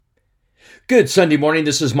Good Sunday morning.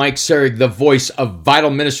 This is Mike Serig, the voice of Vital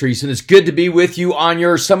Ministries, and it's good to be with you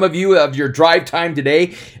on some of you of your drive time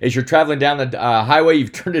today. As you're traveling down the highway,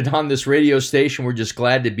 you've turned it on this radio station. We're just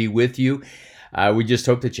glad to be with you. We just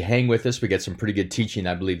hope that you hang with us. We got some pretty good teaching,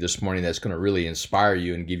 I believe, this morning that's going to really inspire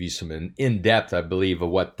you and give you some in-depth, I believe, of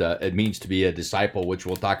what it means to be a disciple, which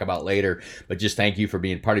we'll talk about later. But just thank you for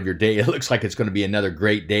being part of your day. It looks like it's going to be another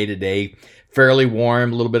great day today. Fairly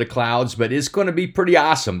warm, a little bit of clouds, but it's going to be pretty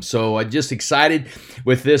awesome. So I'm just excited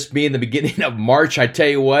with this being the beginning of March. I tell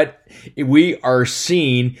you what, we are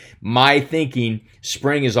seeing, my thinking,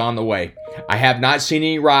 spring is on the way. I have not seen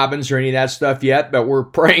any robins or any of that stuff yet, but we're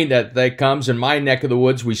praying that comes. In my neck of the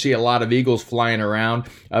woods, we see a lot of eagles flying around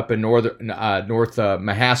up in North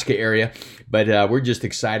Mahaska area. But we're just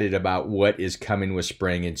excited about what is coming with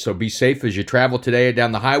spring. And so be safe as you travel today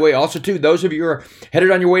down the highway. Also, too, those of you who are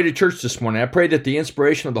headed on your way to church this morning, I pray that the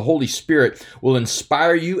inspiration of the Holy Spirit will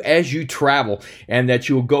inspire you as you travel and that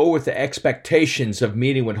you'll go with the expectations of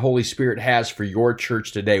meeting what Holy Spirit has for your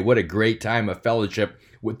church today. What a great time of fellowship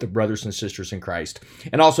with the brothers and sisters in Christ.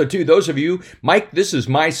 And also, too, those of you, Mike, this is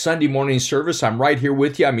my Sunday morning service. I'm right here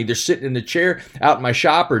with you. I'm either sitting in the chair out in my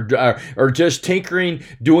shop or just tinkering,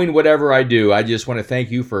 doing whatever I do. I just want to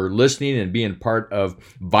thank you for listening and being part of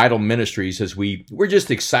Vital Ministries as we're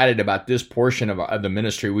just excited about this portion of the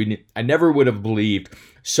ministry. I never would have believed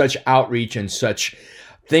such outreach and such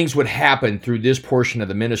things would happen through this portion of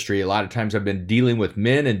the ministry. A lot of times I've been dealing with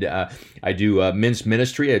men, and I do men's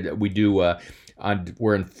ministry.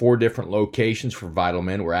 We're in 4 different locations for Vital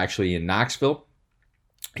Men. We're actually in Knoxville,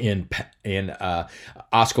 in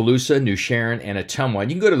Oskaloosa, New Sharon, and Ottumwa.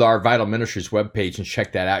 You can go to our Vital Ministries webpage and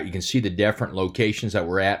check that out. You can see the different locations that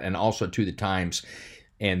we're at and also to the times.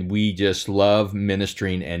 And we just love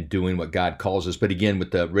ministering and doing what God calls us. But again,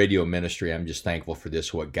 with the radio ministry, I'm just thankful for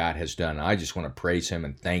this, what God has done. I just want to praise Him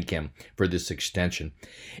and thank Him for this extension.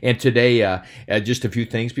 And today, just a few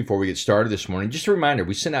things before we get started this morning. Just a reminder,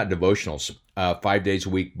 we send out devotionals 5 days a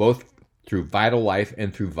week, both through Vital Life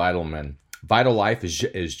and through Vital Men. Vital Life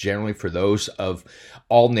is generally for those of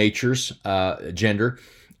all natures, gender,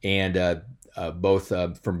 and both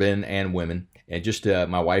for men and women. And just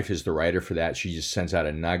my wife is the writer for that. She just sends out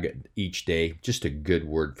a nugget each day, just a good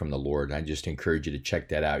word from the Lord. I just encourage you to check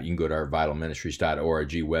that out. You can go to our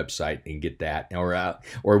vitalministries.org website and get that,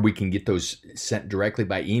 or we can get those sent directly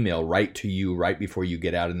by email right to you right before you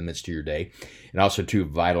get out in the midst of your day. And also to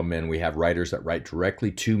Vital Men, we have writers that write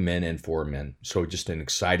directly to men and for men. So just an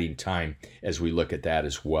exciting time as we look at that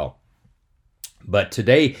as well. But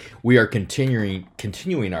today we are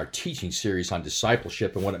continuing our teaching series on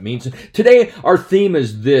discipleship and what it means. Today our theme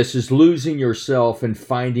is losing yourself and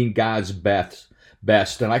finding God's best.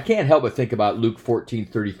 And I can't help but think about Luke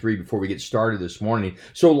 14:33 before we get started this morning.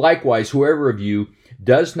 So likewise, whoever of you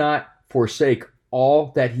does not forsake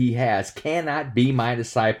all that he has cannot be my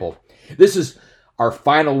disciple. This is our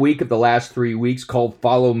final week of the last 3 weeks called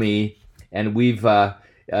Follow Me, and we've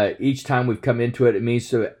each time we've come into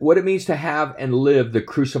it, what it means to have and live the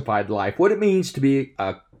crucified life, what it means to be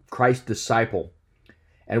a Christ disciple,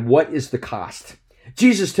 and what is the cost.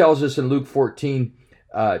 Jesus tells us in Luke 14,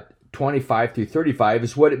 25 through 35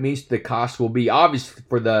 is what it means the cost will be. Obviously,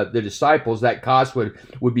 for the disciples, that cost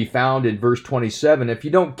would be found in verse 27. If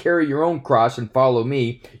you don't carry your own cross and follow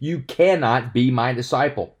me, you cannot be my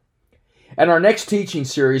disciple. And our next teaching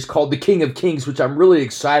series called The King of Kings, which I'm really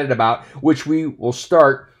excited about, which we will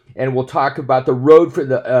start, and we'll talk about the road for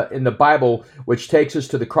in the Bible, which takes us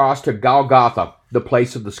to the cross, to Golgotha, the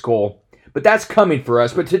place of the skull. But that's coming for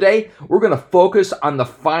us. But today, we're going to focus on the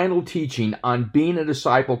final teaching on being a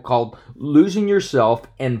disciple called Losing Yourself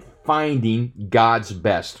and Finding God's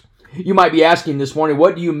Best. You might be asking this morning,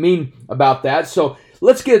 what do you mean about that? So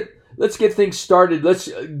let's get things started. Let's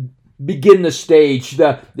begin the stage,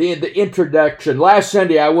 the introduction. Last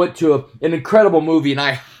Sunday, I went to an incredible movie, and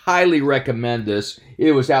I highly recommend this.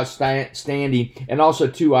 It was outstanding. And also,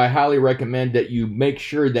 too, I highly recommend that you make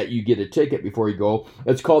sure that you get a ticket before you go.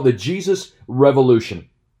 It's called The Jesus Revolution.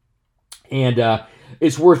 And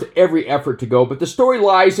it's worth every effort to go. But the story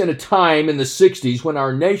lies in a time in the 60s when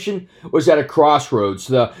our nation was at a crossroads.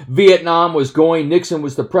 The Vietnam was going, Nixon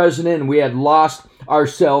was the president, and we had lost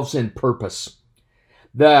ourselves in purpose.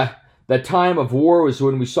 The time of war was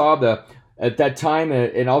when we saw at that time,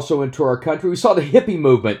 and also into our country, we saw the hippie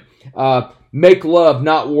movement. Make love,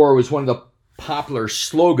 not war was one of the popular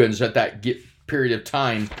slogans at that period of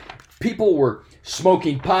time. People were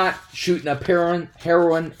smoking pot, shooting up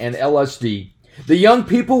heroin, and LSD. The young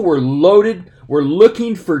people were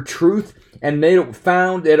looking for truth and they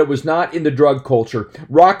found that it was not in the drug culture.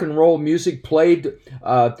 Rock and roll music played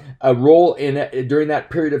a role in it during that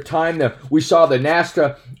period of time. We saw the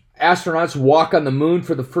NASA astronauts walk on the moon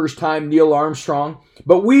for the first time, Neil Armstrong.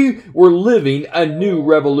 But we were living a new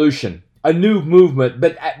revolution, a new movement.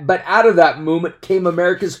 But out of that movement came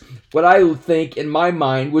America's, what I think in my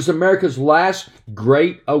mind was America's last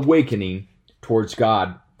great awakening towards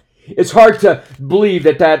God. It's hard to believe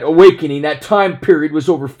that awakening, that time period was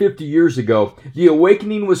over 50 years ago. The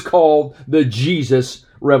awakening was called the Jesus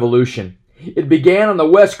Revolution. It began on the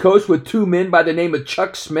West Coast with two men by the name of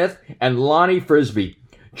Chuck Smith and Lonnie Frisbee.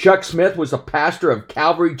 Chuck Smith was a pastor of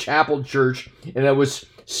Calvary Chapel Church, and it was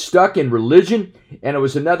stuck in religion, and it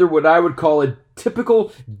was another what I would call a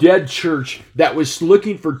typical dead church that was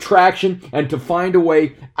looking for traction and to find a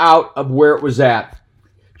way out of where it was at.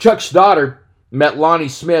 Chuck's daughter met Lonnie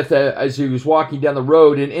Smith as he was walking down the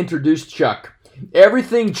road and introduced Chuck.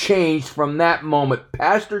 Everything changed from that moment.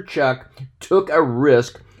 Pastor Chuck took a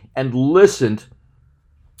risk and listened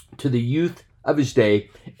to the youth of his day,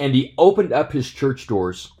 and he opened up his church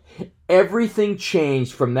doors. Everything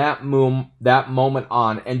changed from that moment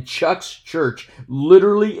on, and Chuck's church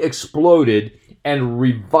literally exploded and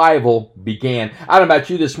revival began. I don't know about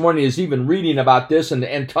you this morning, is even reading about this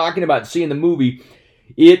and talking about seeing the movie,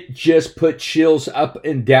 it just put chills up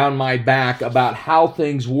and down my back about how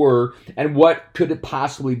things were and what could it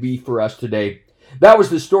possibly be for us today. That was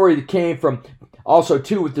the story that came from, also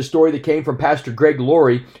too, with the story that came from Pastor Greg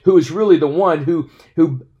Laurie, who is really the one who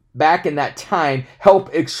back in that time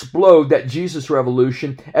helped explode that Jesus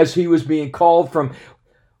revolution as he was being called from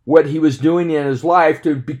what he was doing in his life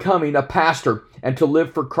to becoming a pastor and to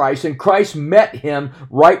live for Christ. And Christ met him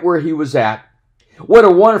right where he was at. What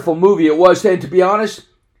a wonderful movie it was. And to be honest,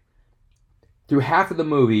 through half of the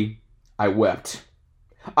movie, I wept.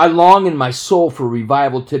 I long in my soul for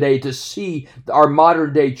revival today to see our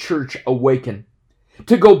modern day church awaken,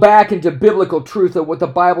 to go back into biblical truth of what the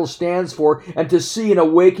Bible stands for, and to see an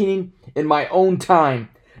awakening in my own time,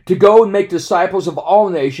 to go and make disciples of all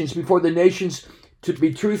nations before the nations, to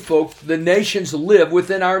be truthful, the nations live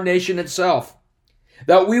within our nation itself.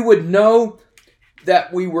 That we would know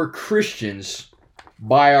that we were Christians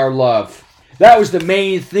by our love. That was the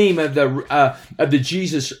main theme of the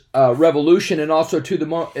Jesus revolution, and also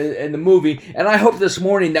in the movie. And I hope this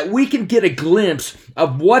morning that we can get a glimpse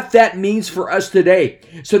of what that means for us today.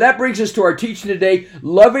 So that brings us to our teaching today: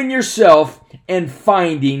 loving yourself and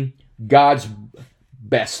finding God's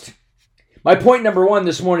best. My point number one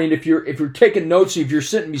this morning, if you're taking notes, if you're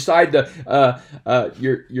sitting beside your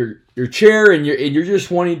chair and you're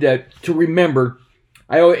just wanting to remember,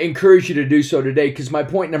 I encourage you to do so today, because my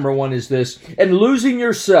point number one is this: and losing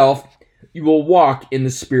yourself, you will walk in the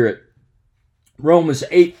Spirit. Romans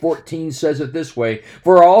 8:14 says it this way: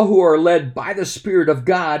 for all who are led by the Spirit of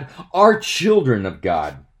God are children of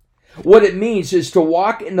God. What it means is to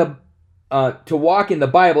walk in the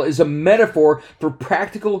Bible is a metaphor for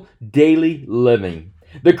practical daily living.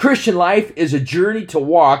 The Christian life is a journey to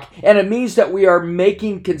walk, and it means that we are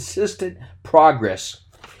making consistent progress.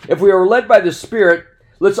 If we are led by the Spirit,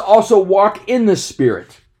 let's also walk in the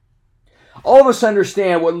Spirit. All of us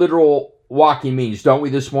understand what literal walking means, don't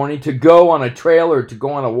we, this morning? To go on a trail or to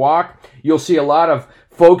go on a walk. You'll see a lot of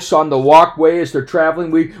folks on the walkway as they're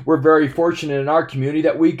traveling. We're very fortunate in our community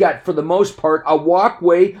that we got, for the most part, a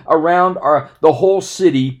walkway around the whole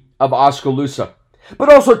city of Oskaloosa.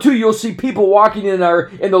 But also, too, you'll see people walking in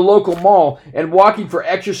the local mall and walking for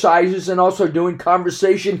exercises, and also doing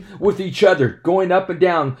conversation with each other, going up and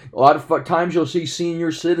down. A lot of times you'll see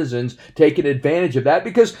senior citizens taking advantage of that,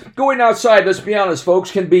 because going outside, let's be honest,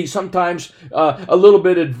 folks, can be sometimes a little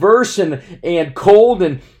bit adverse and cold,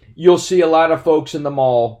 and you'll see a lot of folks in the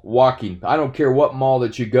mall walking. I don't care what mall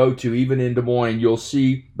that you go to, even in Des Moines, you'll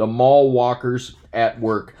see the mall walkers at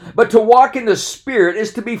work. But to walk in the Spirit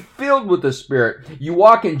is to be filled with the Spirit. You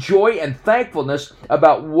walk in joy and thankfulness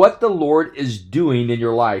about what the Lord is doing in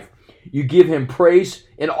your life. You give Him praise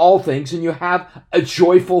in all things, and you have a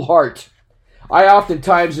joyful heart. I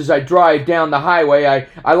oftentimes, as I drive down the highway,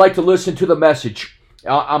 I like to listen to the message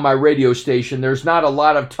on my radio station. There's not a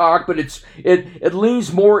lot of talk, but it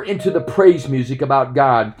leans more into the praise music about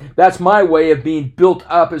God. That's my way of being built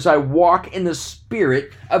up as I walk in the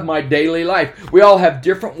Spirit of my daily life. We all have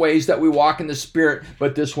different ways that we walk in the Spirit,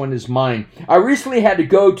 but this one is mine. I recently had to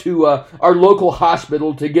go to our local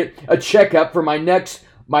hospital to get a checkup for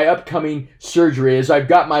my upcoming surgery. As I've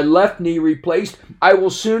got my left knee replaced, I will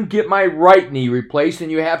soon get my right knee replaced, and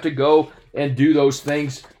you have to go and do those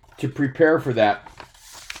things to prepare for that.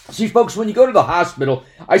 See, folks, when you go to the hospital,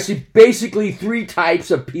 I see basically three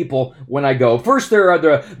types of people when I go. First, there are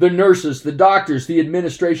the nurses, the doctors, the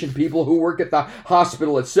administration people who work at the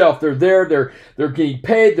hospital itself. They're there, they're getting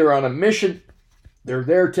paid, they're on a mission. They're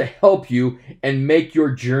there to help you and make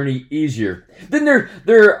your journey easier. Then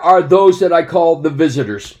there are those that I call the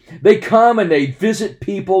visitors. They come and they visit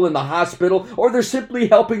people in the hospital, or they're simply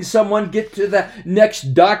helping someone get to the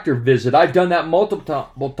next doctor visit. I've done that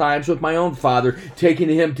multiple times with my own father, taking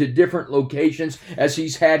him to different locations as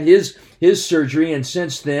he's had his surgery, and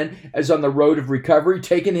since then, as on the road of recovery,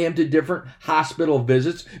 taking him to different hospital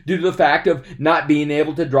visits due to the fact of not being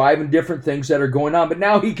able to drive and different things that are going on. But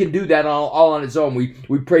now he can do that all on his own.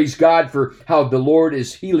 We praise God for how the Lord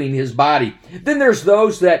is healing his body. Then there's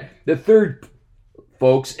those that, the third,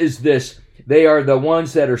 folks, is this. They are the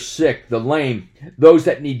ones that are sick, the lame, those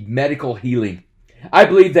that need medical healing. I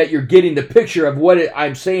believe that you're getting the picture of what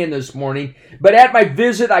I'm saying this morning. But at my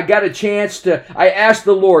visit, I got a chance I asked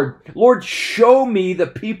the Lord, show me the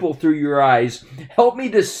people through your eyes. Help me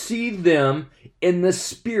to see them in the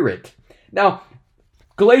Spirit. Now,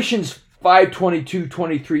 Galatians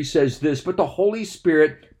 5:22-23 says this, but the Holy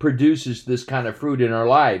Spirit produces this kind of fruit in our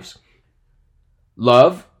lives.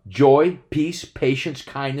 Love, joy, peace, patience,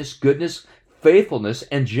 kindness, goodness, faithfulness,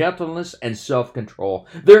 and gentleness, and self-control.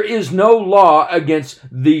 There is no law against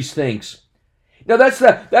these things. Now that's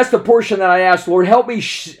the portion that I asked, Lord, help me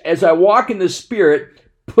as I walk in the Spirit,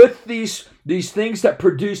 put these things that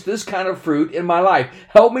produce this kind of fruit in my life.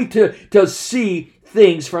 Help me to see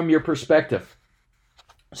things from your perspective.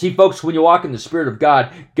 See, folks, when you walk in the Spirit of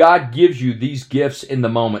God, God gives you these gifts in the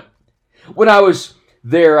moment. When I was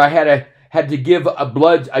there, I had to give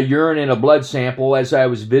a urine and a blood sample as I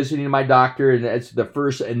was visiting my doctor, and that's the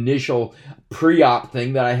first initial pre-op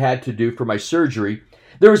thing that I had to do for my surgery.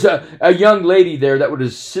 There was a young lady there that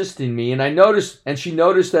was assisting me, and she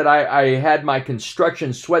noticed that I had my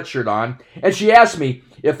construction sweatshirt on, and she asked me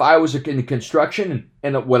if I was in construction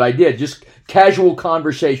and what I did. Just casual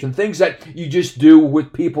conversation, things that you just do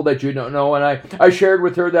with people that you don't know. And I shared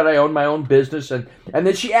with her that I own my own business, and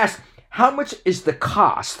then she asked, how much is the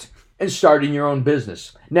cost in starting your own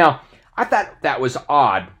business? Now, I thought that was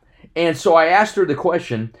odd. And so I asked her the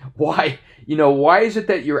question, why is it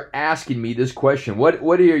that you're asking me this question? What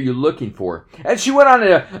are you looking for? And she went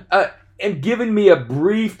on and given me a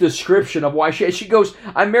brief description of why she goes,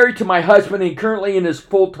 I'm married to my husband and currently in his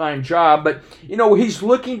full-time job, but he's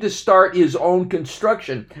looking to start his own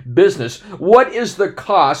construction business. What is the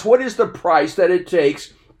cost? What is the price that it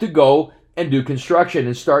takes to go and do construction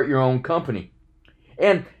and start your own company?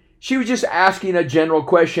 And she was just asking a general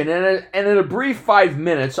question, and in a brief 5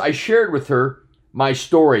 minutes, I shared with her my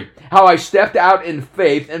story, how I stepped out in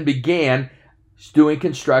faith and began doing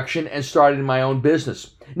construction and starting my own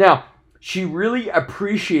business. Now, she really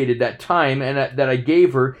appreciated that time and that I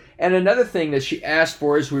gave her. And another thing that she asked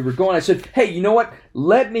for as we were going, I said, hey, you know what?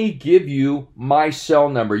 Let me give you my cell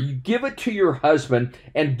number. You give it to your husband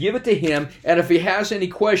and give it to him. And if he has any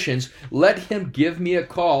questions, let him give me a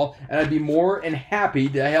call. And I'd be more than happy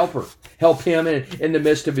to help him in the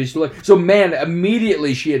midst of his look. So, man,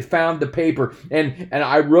 immediately she had found the paper. And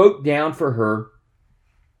I wrote down for her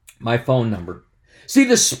my phone number. See,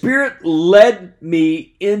 the Spirit led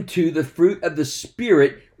me into the fruit of the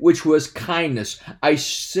Spirit, which was kindness. I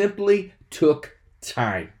simply took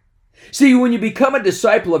time. See, when you become a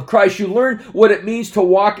disciple of Christ, you learn what it means to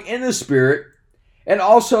walk in the Spirit, and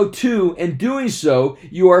also, too, in doing so,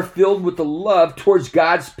 you are filled with the love towards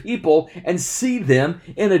God's people and see them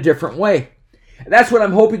in a different way. And that's what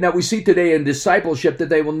I'm hoping that we see today in discipleship, that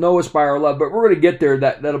they will know us by our love. But we're going to get there.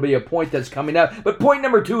 That'll be a point that's coming up. But point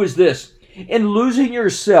number 2 is this. In losing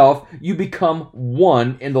yourself, you become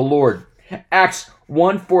one in the Lord. Acts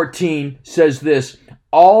 1:14 says this,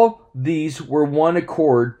 all these were one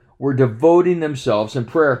accord, were devoting themselves in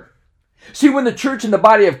prayer. See, when the church and the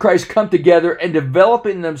body of Christ come together and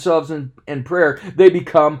developing themselves in prayer, they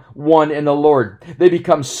become one in the Lord. They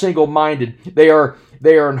become single-minded. They are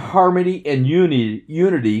in harmony and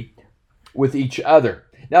unity with each other.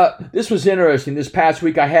 Now, this was interesting. This past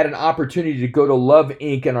week, I had an opportunity to go to Love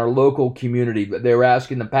Inc. in our local community. They were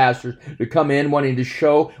asking the pastors to come in, wanting to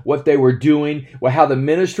show what they were doing, how the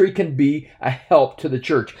ministry can be a help to the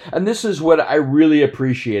church. And this is what I really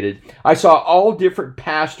appreciated. I saw all different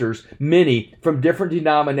pastors, many from different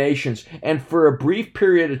denominations, and for a brief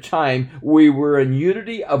period of time, we were in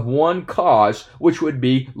unity of one cause, which would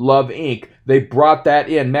be Love Inc. They brought that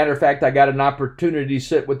in. Matter of fact, I got an opportunity to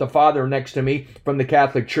sit with the father next to me from the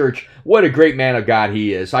Catholic Church. What a great man of God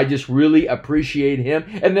he is. I just really appreciate him.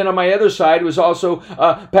 And then on my other side was also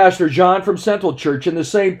Pastor John from Central Church, and the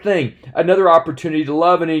same thing. Another opportunity to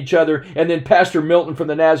love in each other. And then Pastor Milton from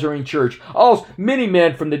the Nazarene Church. All many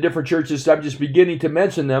men from the different churches. I'm just beginning to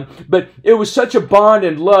mention them. But it was such a bond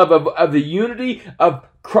and love of the unity of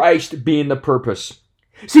Christ being the purpose.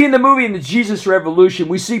 See, in the movie In the Jesus Revolution,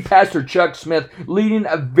 we see Pastor Chuck Smith leading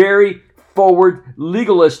a very forward,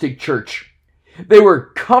 legalistic church. They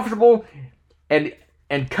were comfortable and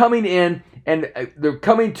coming in, and they're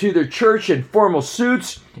coming to their church in formal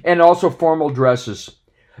suits and also formal dresses.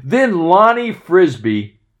 Then Lonnie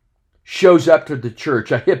Frisbee shows up to the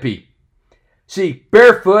church, a hippie. See,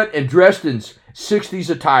 barefoot and dressed in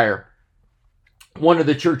 60s attire. One of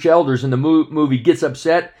the church elders in the movie gets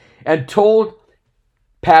upset and told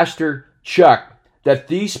Pastor Chuck that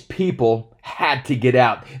these people had to get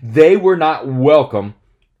out. They were not welcome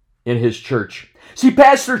in his church. See,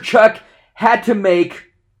 Pastor Chuck had to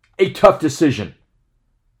make a tough decision.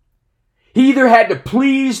 He either had to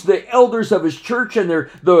please the elders of his church and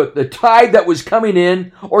the tide that was coming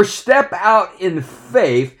in, or step out in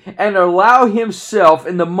faith and allow himself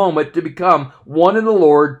in the moment to become one in the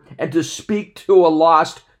Lord and to speak to a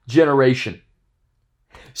lost generation.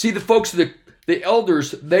 See, the folks, the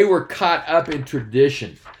elders, they were caught up in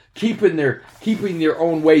tradition, keeping their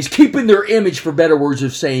own ways, keeping their image, for better words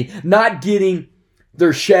of saying, not getting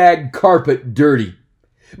their shag carpet dirty.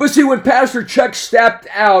 But see, when Pastor Chuck stepped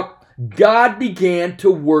out, God began to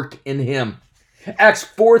work in him. Acts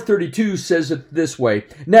 4:32 says it this way: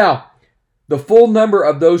 Now, the full number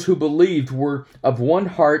of those who believed were of one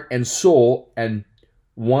heart and soul, and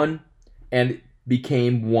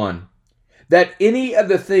became one. That any of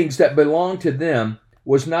the things that belonged to them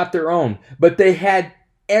was not their own, but they had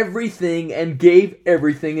everything and gave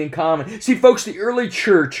everything in common. See, folks, the early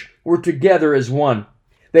church were together as one.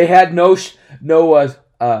 They had no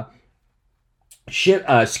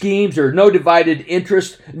schemes or no divided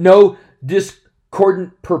interest, no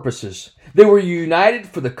discordant purposes. They were united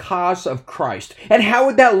for the cause of Christ. And how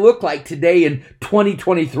would that look like today in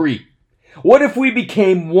 2023? What if we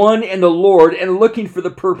became one in the Lord and looking for the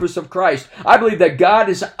purpose of Christ? I believe that God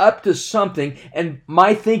is up to something, and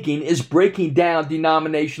my thinking is breaking down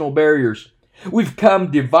denominational barriers. We've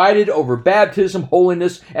come divided over baptism,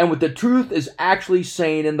 holiness, and what the truth is actually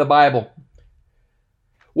saying in the Bible.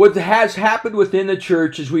 What has happened within the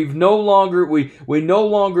church is we no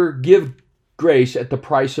longer give grace at the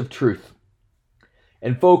price of truth.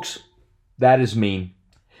 And folks, that is mean.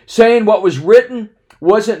 Saying what was written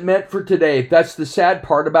wasn't meant for today. That's the sad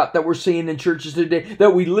part about that we're seeing in churches today,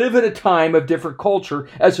 that we live in a time of different culture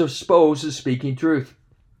as opposed to speaking truth.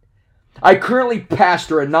 I currently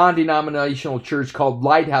pastor a non-denominational church called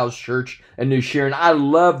Lighthouse Church in New Sharon. I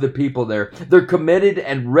love the people there. They're committed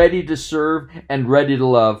and ready to serve and ready to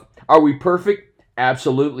love. Are we perfect?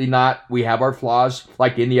 Absolutely not. We have our flaws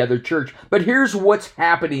like any other church. But here's what's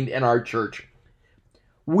happening in our church.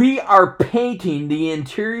 We are painting the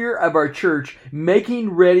interior of our church,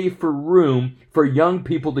 making ready for room for young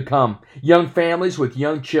people to come. Young families with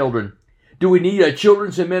young children. Do we need a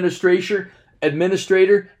children's administrator?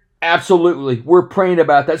 Absolutely. We're praying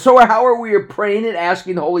about that. So how are we praying and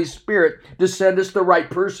asking the Holy Spirit to send us the right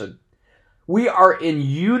person? We are in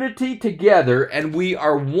unity together, and we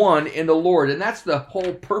are one in the Lord. And that's the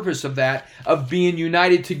whole purpose of that, of being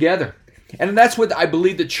united together. And that's what I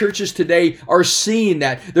believe the churches today are seeing,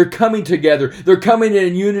 that they're coming together. They're coming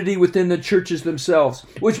in unity within the churches themselves.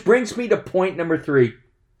 Which brings me to point number 3.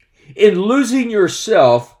 In losing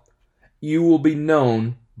yourself, you will be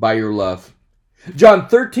known by your love. John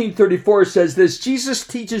 13:34 says this: Jesus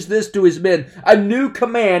teaches this to his men: a new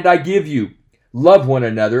command I give you. Love one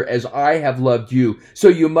another as I have loved you. So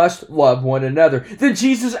you must love one another. Then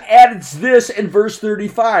Jesus adds this in verse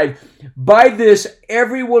 35. By this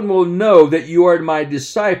everyone will know that you are my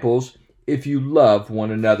disciples if you love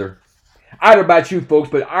one another. I don't know about you folks,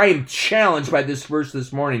 but I am challenged by this verse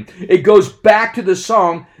this morning. It goes back to the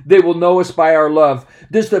song, They Will Know Us By Our Love.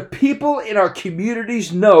 Does the people in our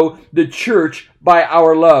communities know the church by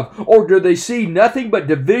our love? Or do they see nothing but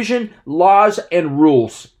division, laws, and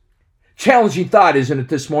rules? Challenging thought, isn't it,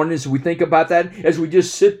 this morning, as we think about that, as we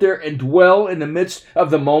just sit there and dwell in the midst of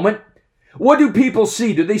the moment? What do people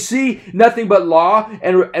see? Do they see nothing but law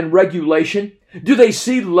and regulation? Do they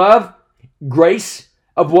see love, grace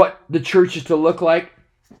of what the church is to look like?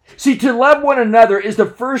 See, to love one another is the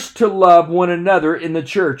first to love one another in the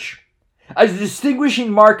church. A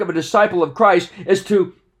distinguishing mark of a disciple of Christ is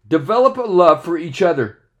to develop a love for each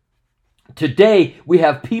other. Today, we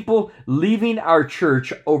have people leaving our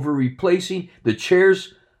church over replacing the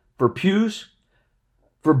chairs for pews,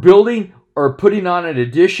 for building or putting on an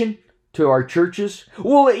addition to our churches.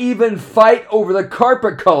 We'll even fight over the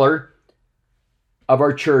carpet color of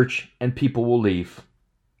our church, and people will leave.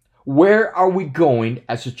 Where are we going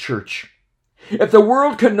as a church? If the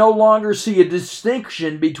world can no longer see a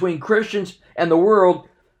distinction between Christians and the world,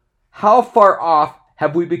 how far off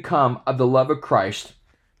have we become of the love of Christ?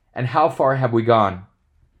 And how far have we gone?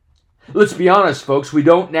 Let's be honest, folks. We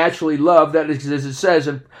don't naturally love, that is, as it says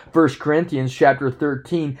in 1 Corinthians chapter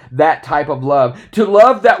 13, that type of love. To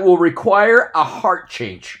love that will require a heart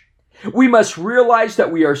change. We must realize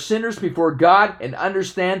that we are sinners before God and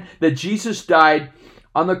understand that Jesus died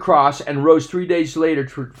on the cross and rose 3 days later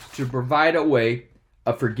to provide a way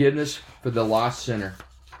of forgiveness for the lost sinner.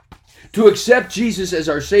 To accept Jesus as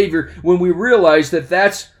our Savior, when we realize that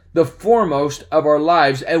that's the foremost of our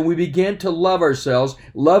lives, and we begin to love ourselves,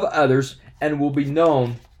 love others, and will be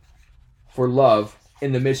known for love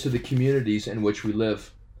in the midst of the communities in which we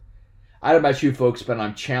live. I don't know about you folks, but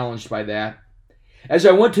I'm challenged by that. As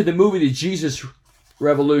I went to the movie, The Jesus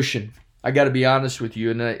Revolution, I got to be honest with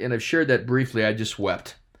you, and I've shared that briefly, I just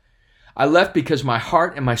wept. I left because my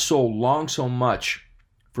heart and my soul longed so much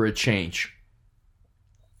for a change.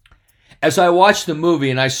 As I watched the movie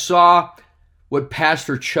and I saw what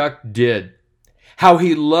Pastor Chuck did, how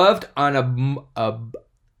he loved on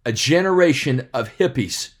a generation of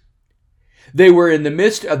hippies. They were in the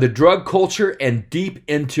midst of the drug culture and deep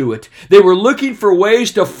into it. They were looking for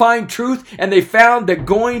ways to find truth, and they found that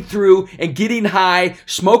going through and getting high,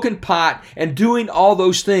 smoking pot, and doing all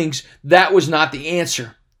those things, that was not the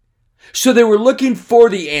answer. So they were looking for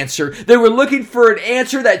the answer. They were looking for an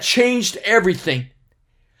answer that changed everything.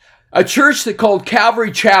 A church that called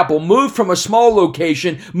Calvary Chapel moved from a small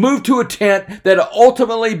location, moved to a tent that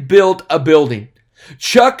ultimately built a building.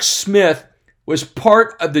 Chuck Smith was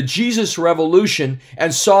part of the Jesus Revolution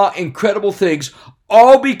and saw incredible things,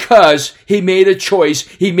 all because he made a choice,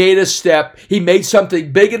 he made a step, he made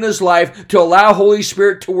something big in his life to allow Holy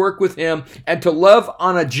Spirit to work with him and to love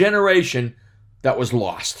on a generation that was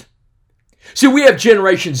lost. See, we have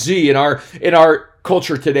Generation Z in our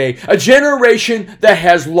culture today, a generation that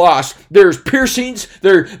has lost. There's piercings,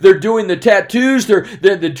 they're doing the tattoos, they're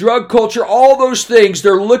the drug culture, all those things.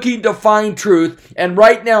 They're looking to find truth. And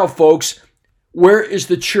right now, folks, where is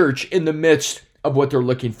the church in the midst of what they're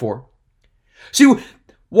looking for? See,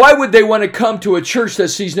 why would they want to come to a church that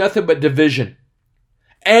sees nothing but division?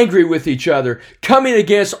 Angry with each other, coming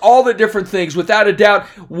against all the different things. Without a doubt,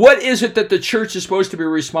 what is it that the church is supposed to be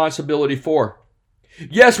responsibility for?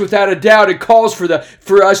 Yes, without a doubt, it calls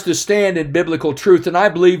for us to stand in biblical truth. And I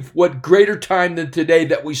believe what greater time than today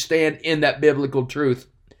that we stand in that biblical truth.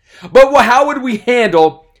 But how would we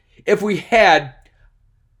handle if we had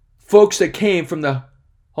folks that came from the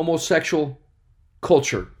homosexual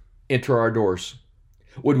culture into our doors?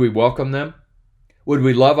 Would we welcome them? Would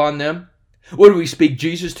we love on them? Would we speak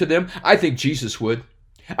Jesus to them? I think Jesus would.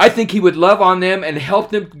 I think he would love on them and help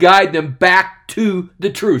them, guide them back to the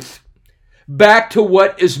truth. Back to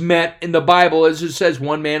what is meant in the Bible, as it says,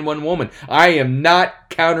 one man, one woman. I am not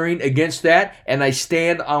countering against that, and I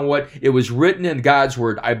stand on what it was written in God's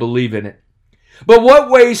word. I believe in it. But what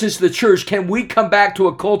ways as the church can we come back to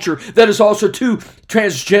a culture that is also too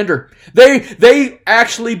transgender? They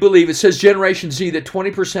actually believe, it says Generation Z, that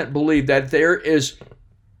 20% believe that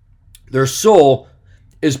their soul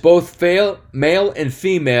is both male and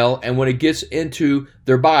female, and when it gets into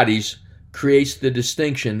their bodies, creates the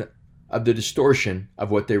distinction of the distortion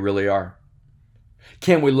of what they really are.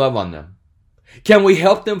 Can we love on them? Can we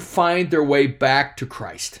help them find their way back to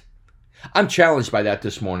Christ? I'm challenged by that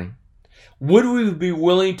this morning. Would we be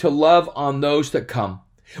willing to love on those that come?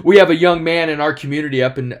 We have a young man in our community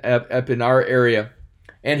up in our area,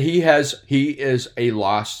 and he is a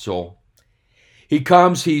lost soul. He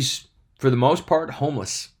comes, he's for the most part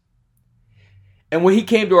homeless. And when he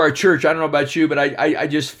came to our church, I don't know about you, but I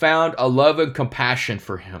just found a love and compassion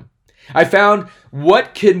for him. I found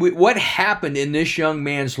what happened in this young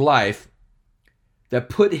man's life that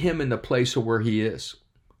put him in the place of where he is.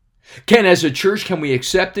 As a church, can we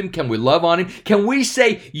accept him? Can we love on him? Can we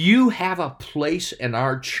say, you have a place in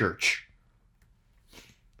our church?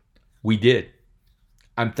 We did.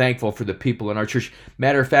 I'm thankful for the people in our church.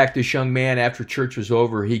 Matter of fact, this young man, after church was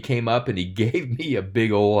over, he came up and he gave me a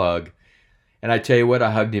big old hug. And I tell you what,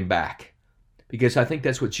 I hugged him back. Because I think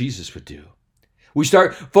that's what Jesus would do.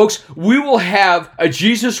 Folks, we will have a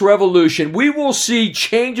Jesus revolution. We will see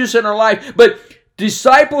changes in our life. But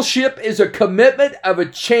discipleship is a commitment of a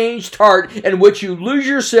changed heart in which you lose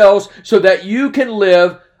yourselves so that you can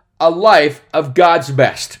live a life of God's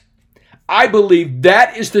best. I believe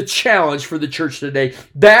that is the challenge for the church today.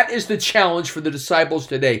 That is the challenge for the disciples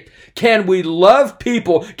today. Can we love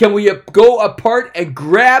people? Can we go apart and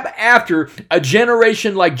grab after a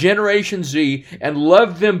generation like Generation Z and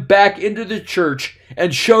love them back into the church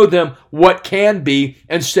and show them what can be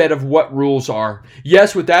instead of what rules are?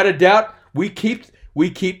 Yes, without a doubt, we keep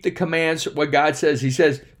the commands, what God says. He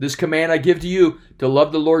says, this command I give to you, to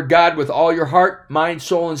love the Lord God with all your heart, mind,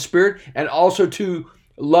 soul, and spirit, and also to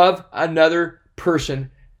love another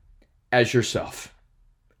person as yourself.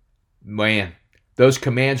 Man, those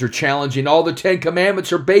commands are challenging. All the 10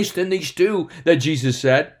 commandments are based in these 2 that Jesus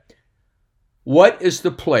said. What is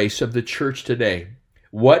the place of the church today?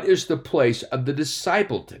 What is the place of the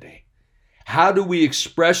disciple today? How do we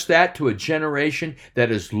express that to a generation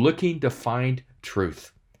that is looking to find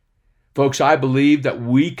truth? Folks, I believe that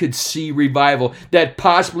we could see revival, that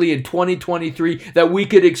possibly in 2023, that we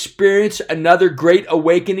could experience another great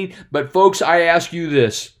awakening. But folks, I ask you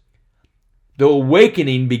this. The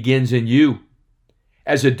awakening begins in you,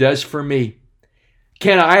 as it does for me.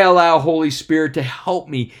 Can I allow Holy Spirit to help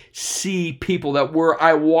me see people that where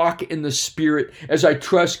I walk in the Spirit as I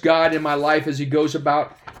trust God in my life as He goes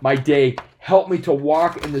about my day? Help me to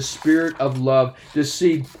walk in the spirit of love, to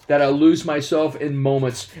see that I lose myself in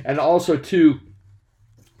moments, and also, too,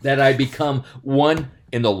 that I become one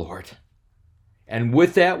in the Lord. And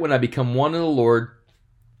with that, when I become one in the Lord,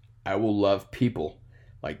 I will love people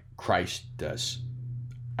like Christ does.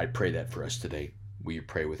 I pray that for us today. Will you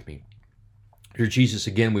pray with me? Dear Jesus,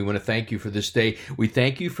 again, we want to thank you for this day. We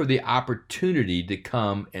thank you for the opportunity to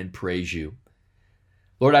come and praise you.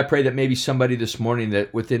 Lord, I pray that maybe somebody this morning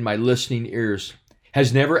that within my listening ears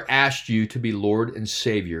has never asked you to be Lord and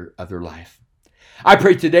Savior of their life. I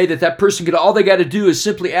pray today that that person all they got to do is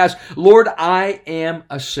simply ask, Lord, I am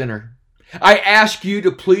a sinner. I ask you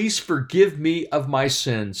to please forgive me of my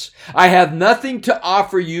sins. I have nothing to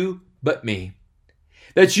offer you but me.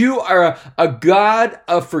 That you are a God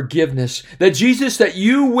of forgiveness. That Jesus, that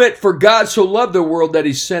you went, for God so loved the world that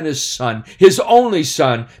He sent His Son, His only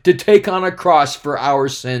Son, to take on a cross for our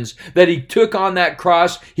sins. That He took on that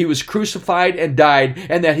cross, He was crucified and died,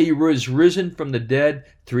 and that He was risen from the dead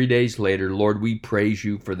 3 days later. Lord, we praise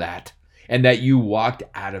you for that. And that you walked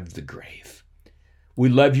out of the grave. We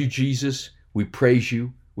love you, Jesus. We praise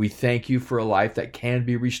you. We thank you for a life that can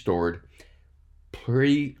be restored.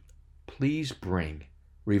 Please bring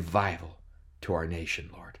revival to our nation,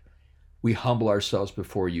 Lord. We humble ourselves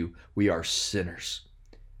before you. We are sinners.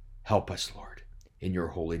 Help us, Lord, in your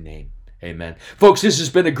holy name. Amen. Folks, this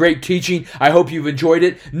has been a great teaching. I hope you've enjoyed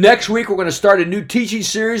it. Next week, we're going to start a new teaching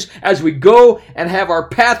series as we go and have our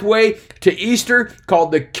pathway to Easter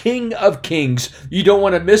called the King of Kings. You don't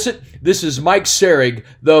want to miss it. This is Mike Serig,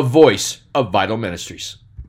 the voice of Vital Ministries.